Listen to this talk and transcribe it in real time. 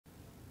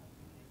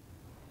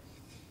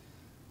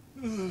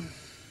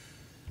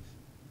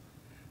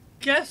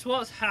Guess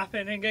what's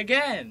happening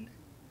again?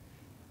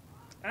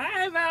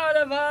 I'm out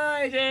of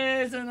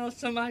ideas, and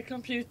also my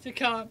computer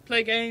can't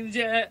play games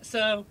yet,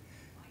 so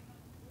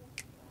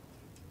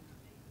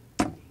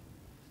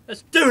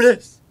let's do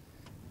this!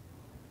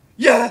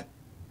 Yeah!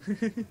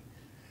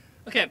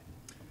 Okay,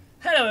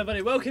 hello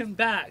everybody, welcome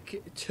back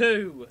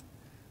to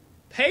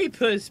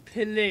Papers,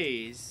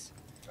 Please.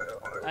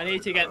 I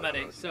need to get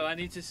money, so I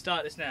need to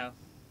start this now.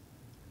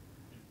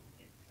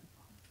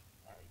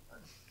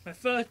 My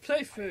first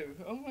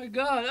playthrough, oh my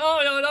god, oh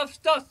I love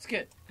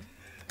Stotskin!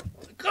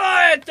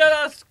 Great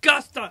to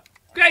disgusting!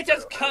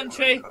 Greatest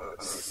country!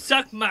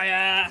 Suck my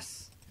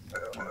ass!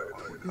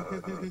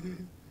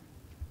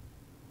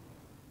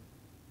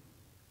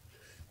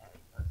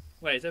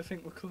 Wait, is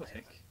everything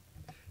recording?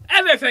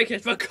 Everything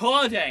is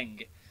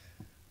recording!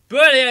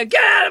 Brilliant!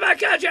 Get out of my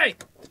country!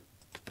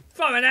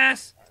 Foreign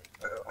ass!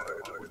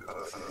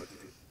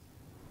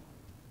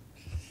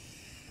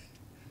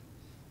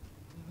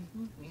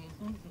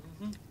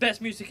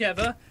 Best music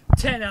ever.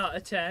 10 out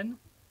of 10.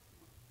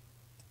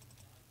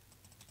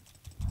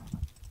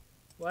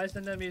 Why is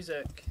there no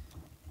music?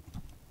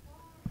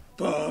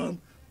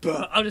 Boom,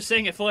 boom. I'll just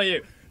sing it for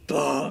you.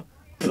 Boom,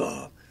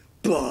 boom,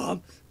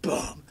 boom,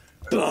 boom,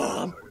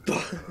 boom,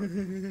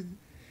 boom.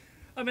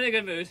 I'm in a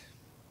good mood.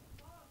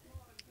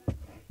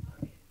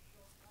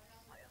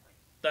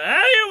 The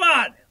hell you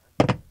want?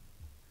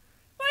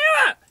 What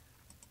you want?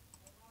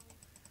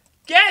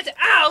 Get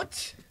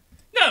out!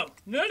 No!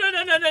 No! No!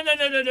 No! No! No! No!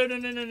 No! No! No!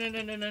 No!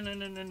 No! No!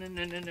 No!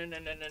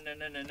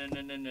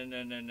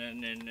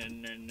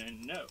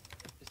 No!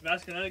 This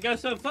mouse can only go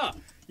so far.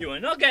 You are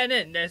not getting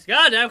in this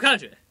goddamn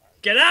country.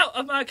 Get out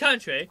of my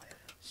country.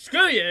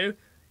 Screw you.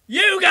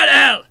 You go to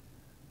hell.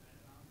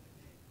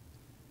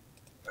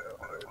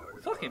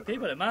 Fucking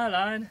people in my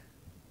line.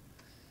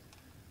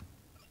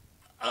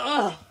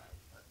 Ugh.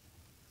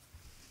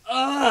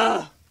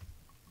 Ugh.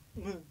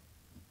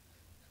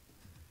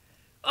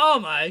 Oh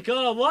my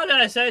god, what did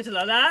I say to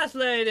the last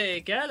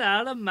lady? Get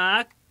out of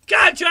my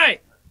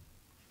country!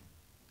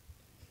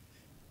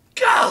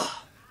 God!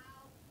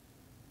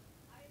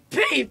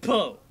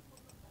 People!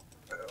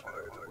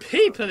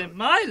 People in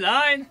my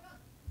line?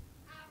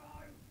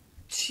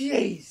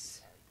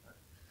 Jeez.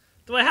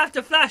 Do I have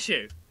to flash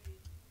you?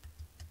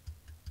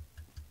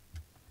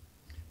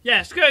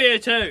 Yeah, screw you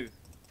too.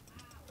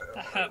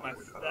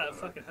 That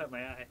fucking hurt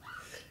my eye.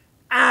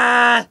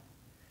 Ah!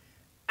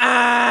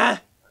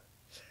 Ah!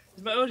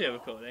 Is my audio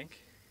recording?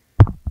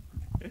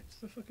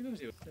 It's my fucking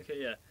audio.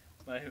 Okay, yeah.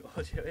 My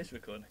audio is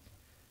recording.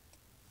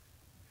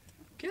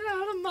 Get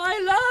out of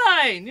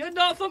my line! You're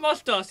not from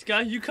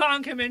Ostoska. You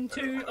can't come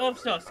into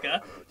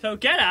Ostoska. So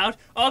get out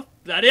of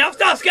bloody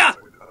Ostoska!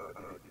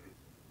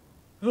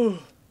 Ooh.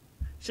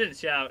 Shouldn't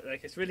shout.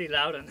 Like, it's really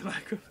loud on the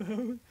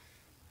microphone.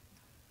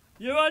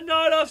 You are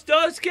not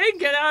Ostoskin!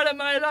 Get out of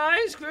my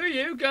line! Screw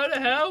you! Go to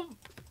hell!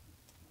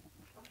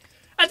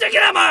 I said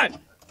get out of mine!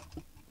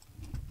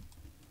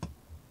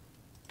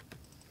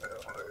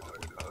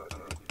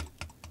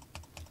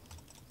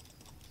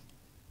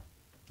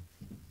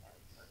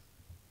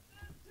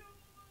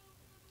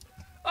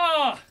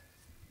 Oh!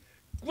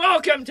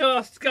 Welcome to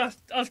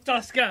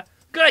Ostoska,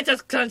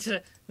 greatest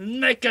country,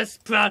 make us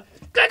proud.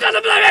 Click on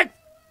the blue link!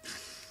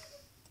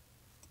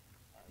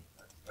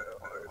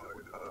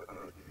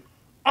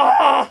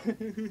 Oh!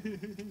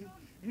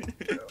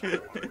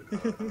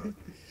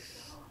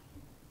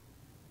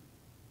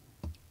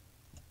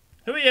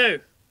 Who are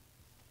you?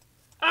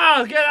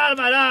 Oh, get out of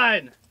my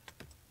line!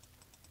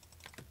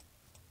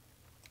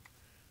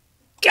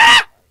 Get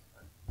out!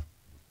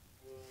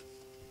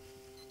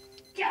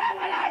 Get out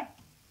of my line!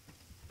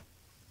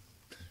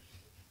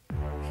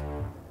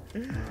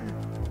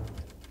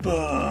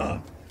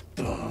 Boom,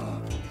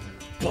 boom,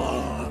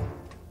 boom,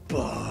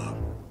 boom,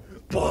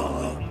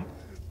 boom,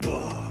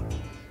 boom,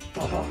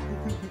 boom.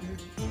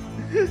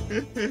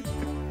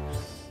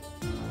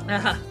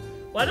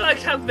 Why do I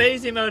have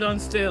Vazy mode on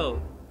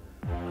still?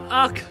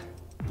 Oh,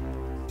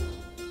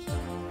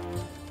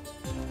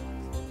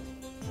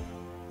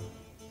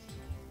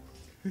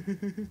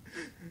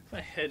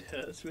 my head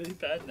hurts really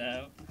bad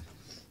now.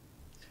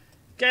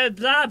 Get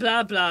blah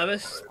blah blah,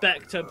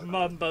 respect to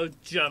mumbo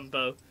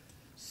jumbo.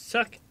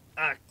 Suck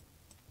a...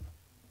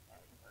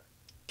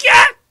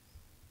 Get!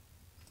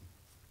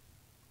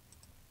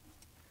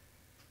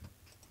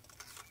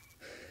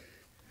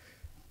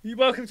 You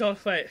welcome to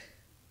wait.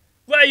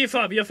 Where are you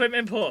from? You're from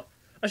Import.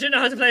 I should know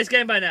how to play this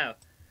game by now.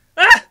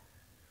 Ah!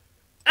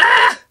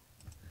 Ah!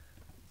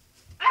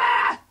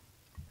 Ah!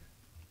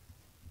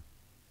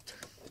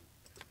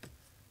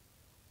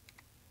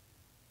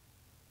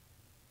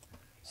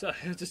 Sorry,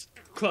 I'm just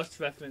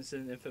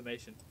cross-referencing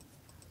information.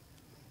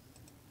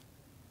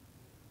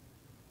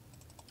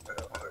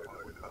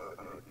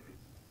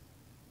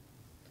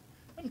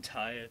 I'm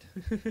tired.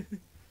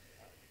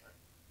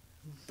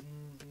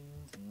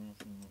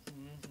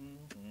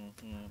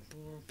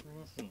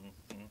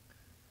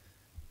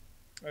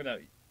 Oh no,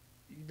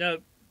 no,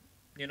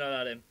 you're not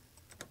at him.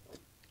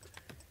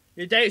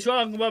 Your date's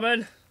wrong,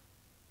 woman.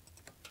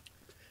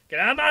 Get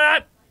out of my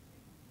lap!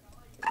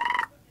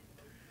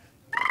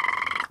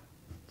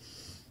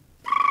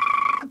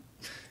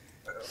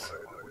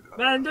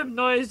 Random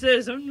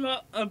noises, a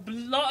lot of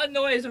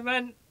noise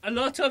and a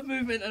lot of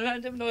movement and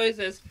random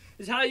noises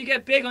is how you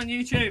get big on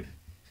YouTube.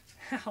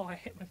 Ow, I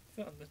hit my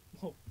foot on the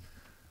wall.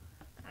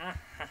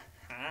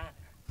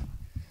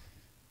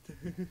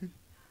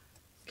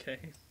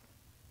 Okay.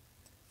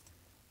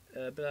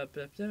 Blah blah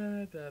blah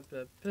blah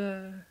blah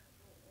blah.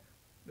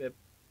 We're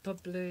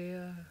probably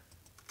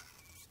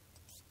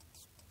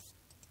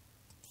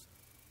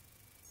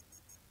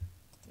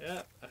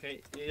yeah,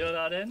 okay, you're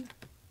not in.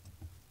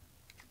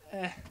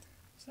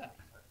 What's that?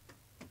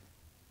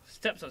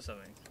 Steps on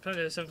something.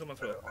 Apparently there's something on my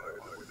floor.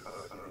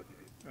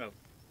 Oh.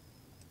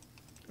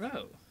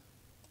 Oh.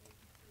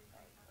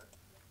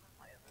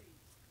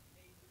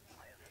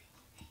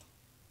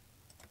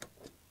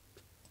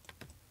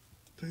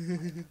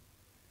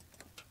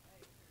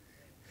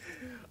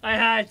 I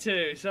had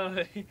to,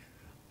 sorry.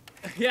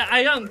 Yeah,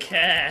 I don't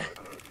care.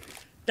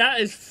 That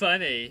is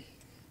funny.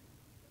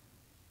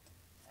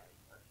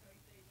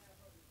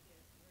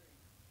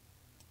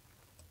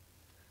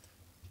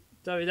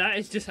 Sorry, that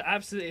is just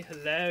absolutely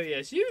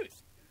hilarious. You're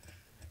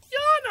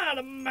not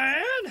a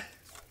man.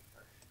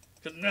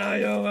 'Cause now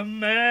you're a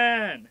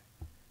man.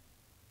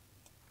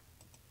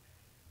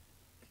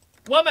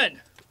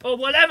 Woman, or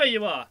whatever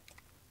you are.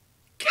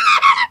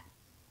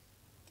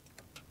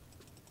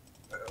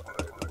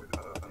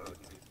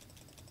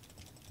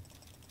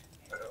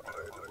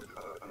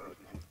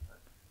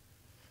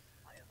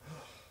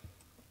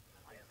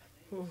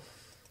 I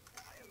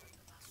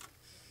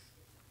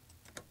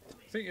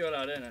think you're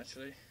allowed in,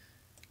 actually.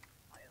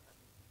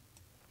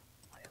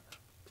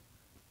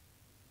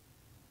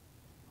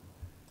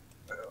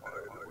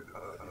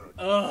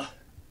 Oh,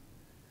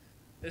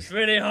 it's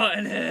really hot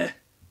in here.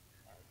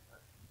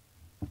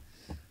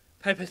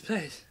 Papers,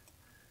 please.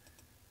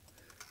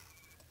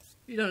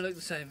 You don't look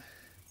the same.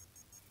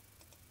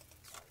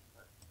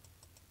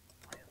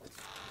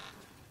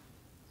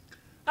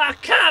 Ah,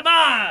 come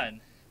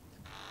on!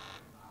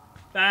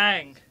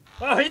 Bang.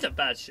 Oh, he's a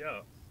bad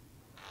shot.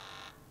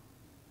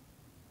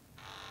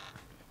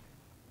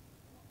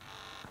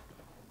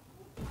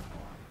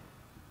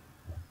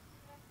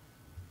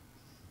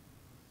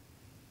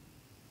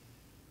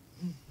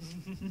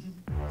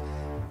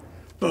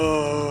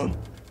 Boom,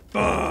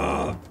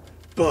 boom,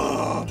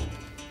 boom,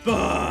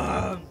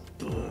 boom, boom,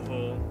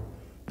 boom,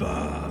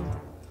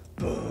 boom,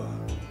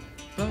 boom,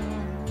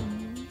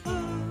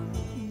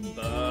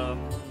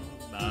 boom,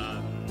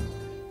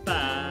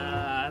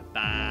 ba,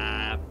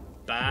 ba,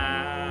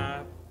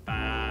 ba,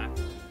 ba.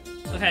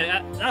 Okay,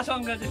 that's what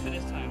I'm going to do for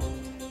this time.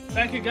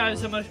 Thank you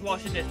guys so much for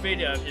watching this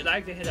video. If you'd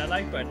like to hit that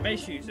like button, make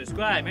sure you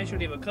subscribe. Make sure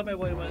you leave a comment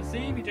what you want to see.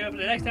 If you do it for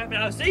the next time,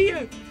 and I'll see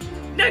you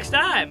next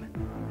time.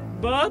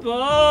 Bye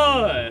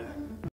bye.